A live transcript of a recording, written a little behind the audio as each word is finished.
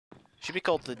should be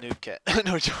called the noob kit.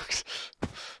 No jokes.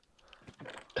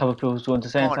 Couple people's going to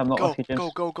centre. I'm not go, with you,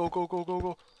 James.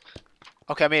 go.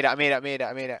 Okay, I made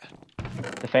it.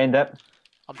 Defend it.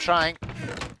 I'm trying.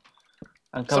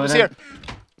 I'm coming Someone's in. here.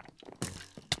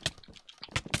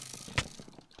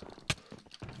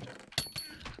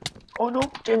 Oh no,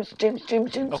 James.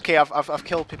 Okay, I've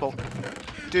killed people.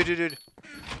 Dude.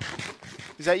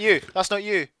 Is that you? That's not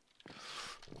you.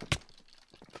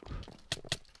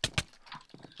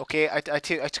 Okay, I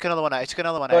took another one out. Go,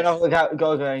 no,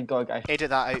 go, guy. Edit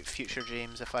that out, future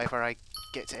James, if ever I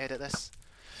get to edit this.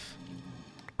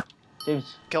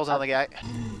 James. Kills another guy.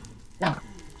 No.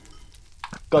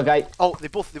 Go, guy. Oh, they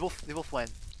both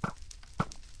went.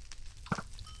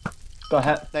 Go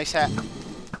hit. Nice hit.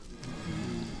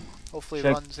 Hopefully he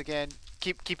Check. runs again.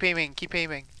 Keep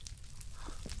aiming.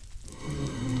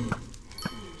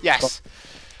 Yes.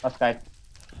 That's guy.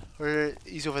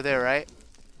 He's over there, right?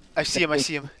 I see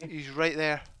him. He's right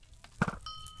there.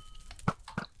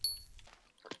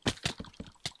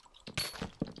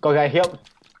 Go, guy. Help.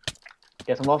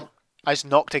 Get him off. I just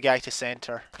knocked a guy to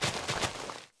centre.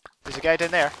 There's a guy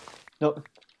down there. No.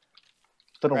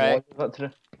 Don't know Right. what to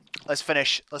do. Let's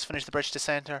finish the bridge to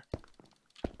centre.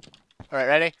 Alright,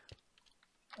 ready?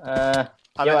 Yeah,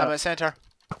 I'm at centre.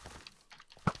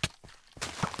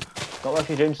 Not with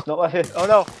you, James. Not with you. Oh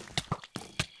no!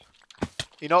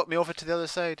 He knocked me over to the other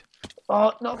side.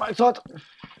 Oh, no, my God.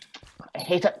 I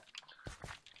hate it.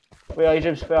 Where are you,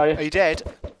 James? Where are you? Are you dead?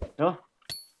 No.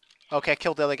 Okay, I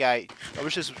killed the other guy. I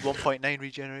wish this was 1.9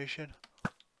 regeneration.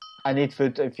 I need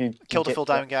food if you... Killed a full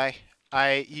down guy.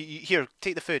 Here,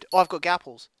 take the food. Oh, I've got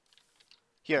gapples.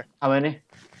 Here. How many?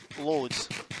 Loads.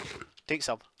 Take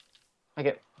some.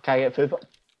 Can I get food?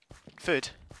 Food?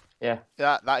 Yeah.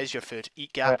 That is your food.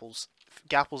 Eat gapples.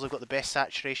 Gapples have got the best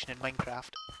saturation in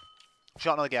Minecraft.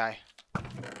 Shot another guy.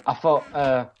 I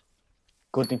thought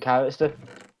golden carrots do.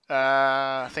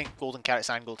 I think golden carrots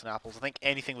and golden apples. I think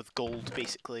anything with gold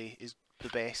basically is the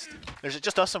best. There's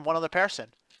just us and one other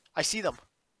person. I see them.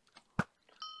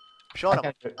 Shot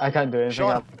him. I can't do anything.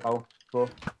 Shot him. Oh, go.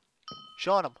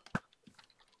 Shot him.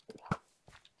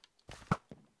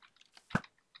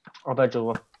 I'll bed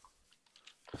over.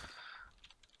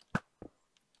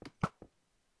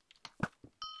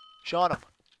 Shot him.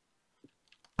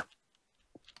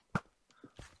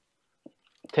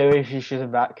 Tell me if you shoot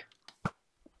him back.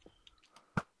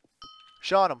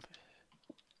 Shot him.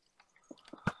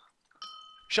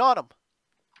 Shot him.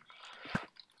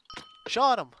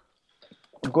 Shot him.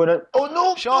 I'm going in. Oh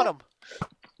no! Shot him.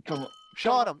 Come on.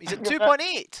 Shot him. He's at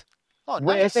 2.8. Oh, nice.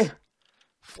 Where is he?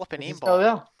 Flipping Is he aimbot. still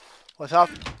there? What's up?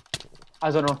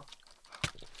 I don't know.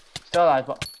 Still alive,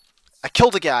 but... I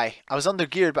killed a guy. I was under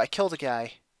geared, but I killed a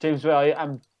guy. James, where are you?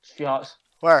 I'm 3 hearts.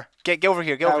 Where? Get over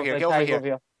here. Get over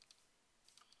here.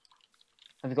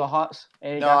 Have you got hearts?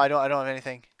 No, I don't have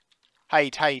anything.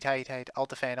 Hide. I'll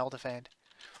defend.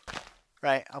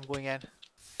 Right, I'm going in.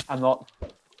 I'm not.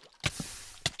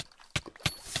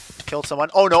 Killed someone.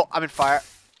 Oh no, I'm in fire.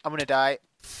 I'm gonna die.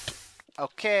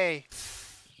 Okay.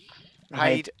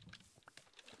 Hide.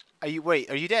 Are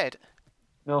you dead?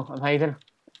 No, I'm hiding.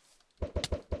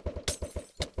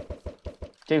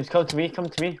 James, come to me.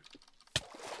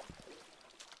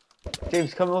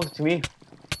 James, come over to me.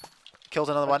 Killed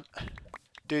another one.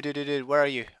 Dude, where are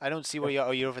you? I don't see where you are.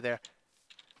 Oh, you're over there.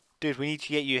 Dude, we need to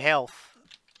get you health.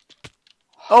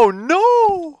 Oh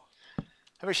no!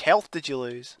 How much health did you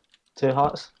lose? 2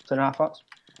 hearts. 2.5 hearts.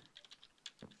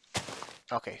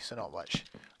 Okay, so not much.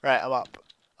 Right, I'm up.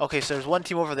 Okay, so there's one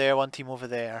team over there, one team over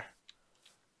there.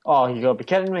 Oh, you gotta be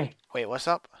kidding me. Wait, what's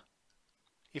up?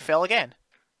 You fell again?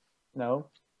 No.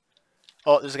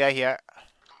 Oh, there's a guy here.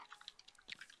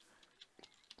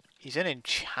 He's in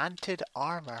enchanted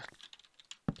armor.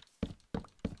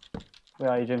 Where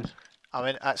are you, James? I'm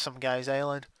in at some guy's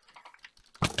island.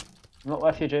 I'm not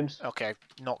with you, James. Okay,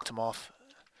 knocked him off.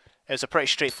 It was a pretty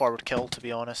straightforward kill, to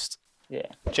be honest. Yeah.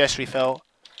 Just refill.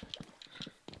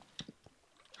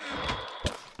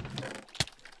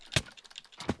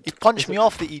 He punched me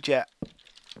off the E-jet.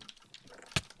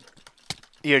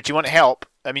 Here, do you want help?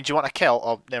 I mean, do you want a kill?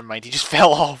 Oh, never mind, he just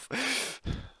fell off.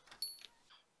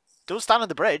 Don't stand on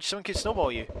the bridge, someone could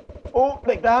snowball you. Oh,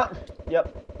 like that.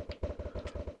 Yep.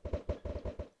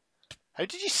 How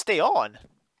did you stay on?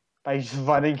 By just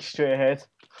running straight ahead.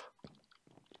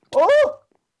 Oh!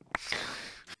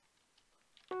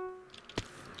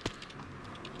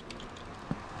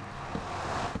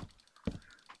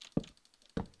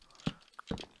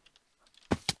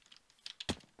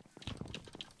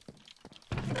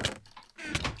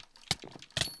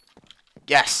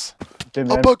 Yes! Doom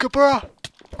him. Abakabra!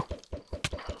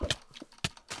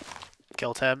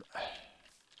 Killed him.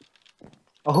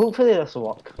 Oh, hopefully this will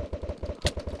work.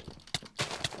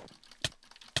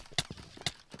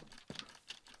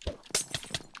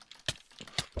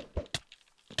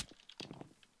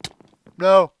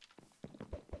 No.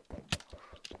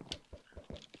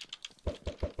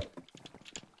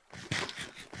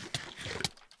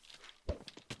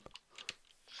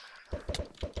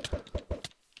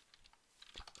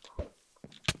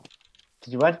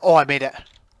 Did you win? Oh, I made it.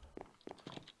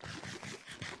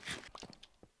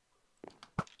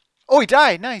 Oh, he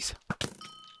died. Nice.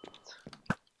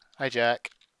 Hi,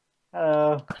 Jack.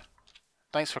 Hello.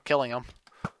 Thanks for killing him.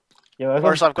 You're welcome.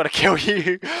 First, I've got to kill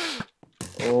you.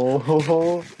 Oh, ho,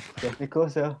 ho. Getting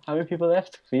closer. How many people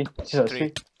left? 3. Jesus,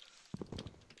 3.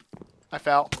 I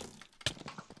fell.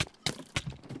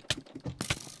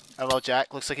 Oh well,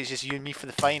 Jack. Looks like it's just you and me for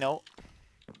the final.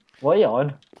 What are you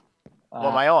on? What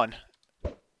am I on?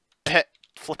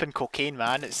 Flipping cocaine,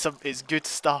 man. It's good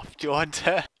stuff. Do you want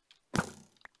it?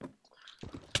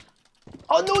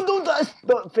 Oh no, that's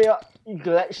not fair. You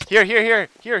glitched.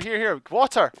 Here.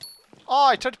 Water. Oh,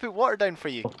 I tried to put water down for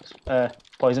you.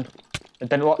 Poison. It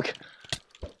didn't work.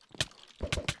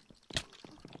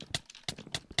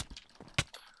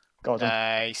 Got him.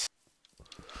 Nice.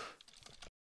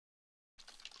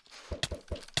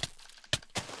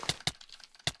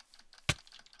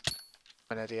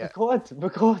 An idiot.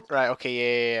 Record. Right.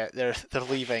 Okay. Yeah. They're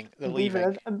leaving. They're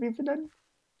leaving. I'm leaving in.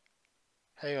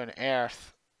 How on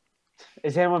earth?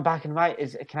 Is anyone back in my?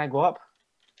 Can I go up?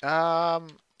 Yeah,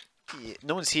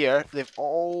 no one's here. They're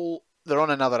on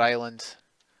another island.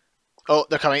 Oh,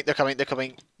 they're coming.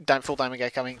 Full diamond guy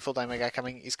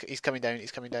coming. He's coming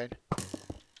down.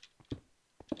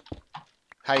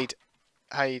 Hide.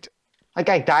 That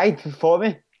guy died before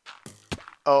me.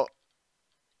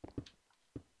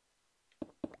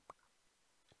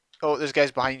 Oh, there's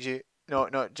guys behind you. No,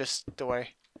 just don't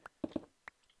worry.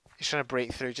 He's trying to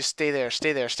break through. Just stay there.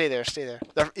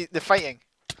 They're fighting.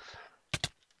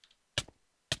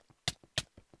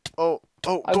 Oh,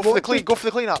 go for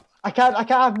the cleanup. I can't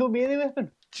have no melee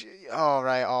weapon. Oh,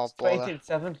 right. Oh, bother.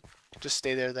 7. Just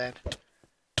stay there then.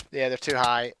 Yeah, they're too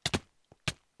high.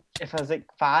 If I was like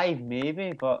 5,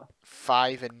 maybe, but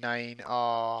 5 and 9.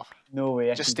 Oh. No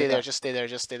way. Just stay there.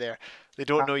 They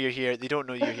don't know you're here.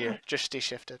 Just stay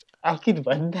shifted. I could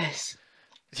win this.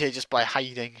 Yeah, just by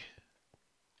hiding.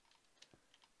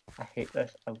 I hate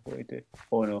this. I really do.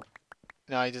 Oh no.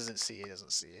 No, he doesn't see you.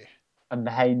 I'm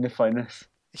behind the furnace.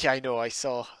 Yeah, I know. I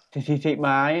saw. Did he take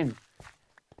my iron?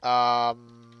 I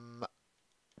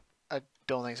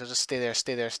don't think so. Just stay there.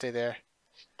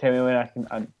 Tell me when I can.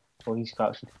 Oh, he's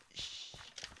crouching.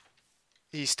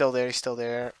 He's still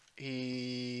there.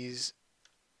 He's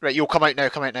right. You'll come out now,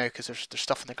 because there's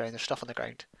stuff on the ground.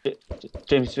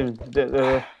 James.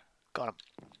 Got him.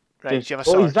 Right. James. Do you have a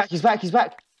sword? Oh, he's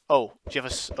back. Oh, do you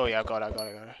have a? Oh yeah, I got it.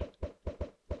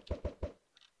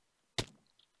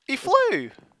 He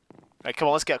flew. Right, come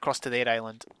on. Let's get across to their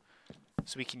island,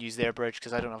 so we can use their bridge.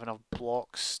 Because I don't have enough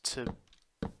blocks to.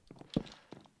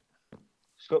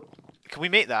 Go. Can we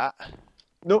make that?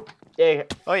 Nope. Yeah.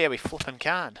 Oh yeah, we flipping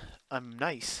can. I'm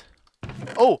nice.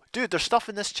 Oh, dude, there's stuff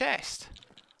in this chest.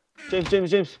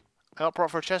 James. I got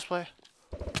brought for a chest play.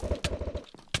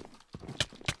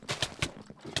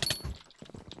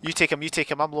 You take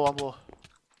him. I'm low.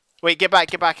 Wait, get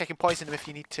back. I can poison him if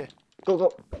you need to.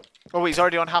 Go. Oh wait, he's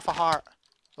already on half a heart.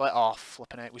 Like, oh,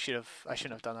 flipping it. I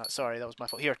shouldn't have done that. Sorry, that was my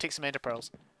fault. Here, take some ender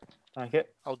pearls. Thank you.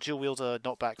 I'll dual wield a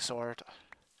knockback sword.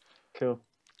 Cool.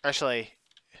 Actually,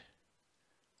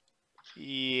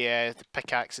 yeah, the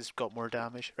pickaxe has got more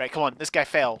damage. Right, come on. This guy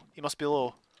fell. He must be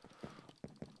low.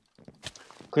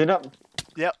 Clean up.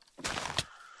 Yep.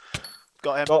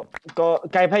 Got him.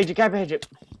 Got guy behind you.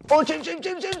 Oh, James!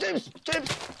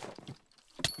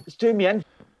 It's doing me in.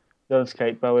 Don't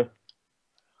kite, by the way.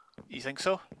 You think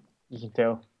so? You can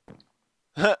tell.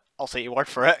 I'll take your word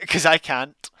for it, because I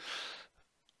can't.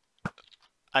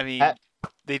 I mean,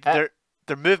 their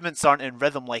movements aren't in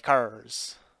rhythm like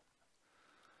ours.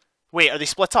 Wait, are they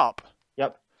split up?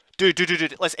 Yep.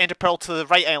 Dude. Let's enter pearl to the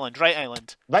right island. Right,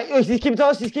 oh, he's came to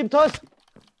us.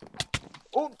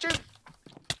 Oh, James!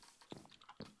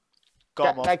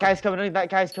 Got him off. That guy's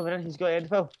coming in. He's got end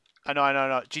pearl. I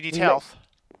know. Do you need health?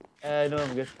 No,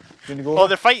 I'm good. You wanna go Oh, over?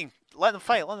 they're fighting. Let them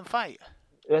fight.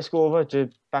 Let's go over to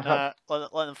back up.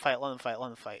 Let them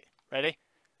fight. Ready?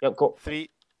 Yep, go. 3.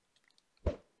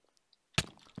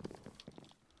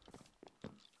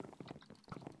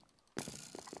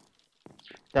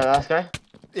 That last guy?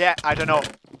 Yeah, I don't know.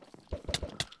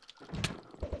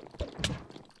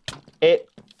 8.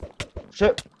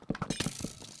 Shoot.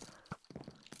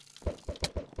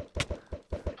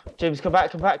 James, come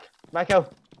back.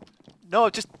 Michael. No,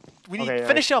 just we need Okay,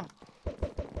 finish him.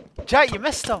 Jack, you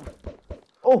missed him.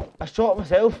 Oh, I shot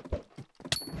myself.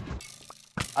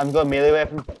 I've got a melee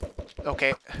weapon.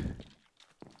 Okay.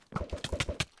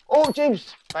 Oh,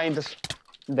 James, behind us.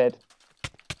 I'm dead.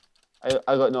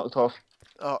 I got knocked off.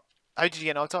 Oh, how did you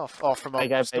get knocked off? Oh, from I a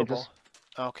got snowball.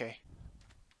 Okay.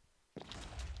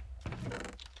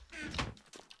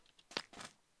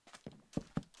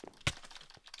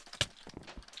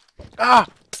 Ah!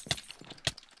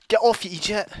 Get off, you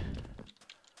idiot!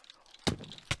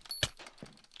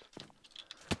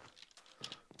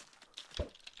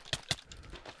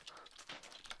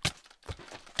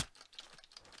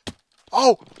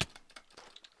 Oh!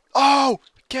 Oh!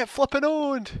 Get flipping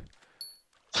owned!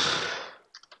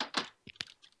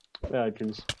 Yeah,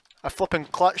 James. I flipping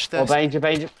clutched Oh, this.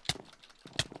 behind you.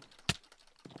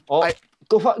 Oh, I-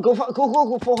 go,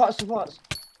 full hearts.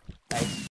 Nice.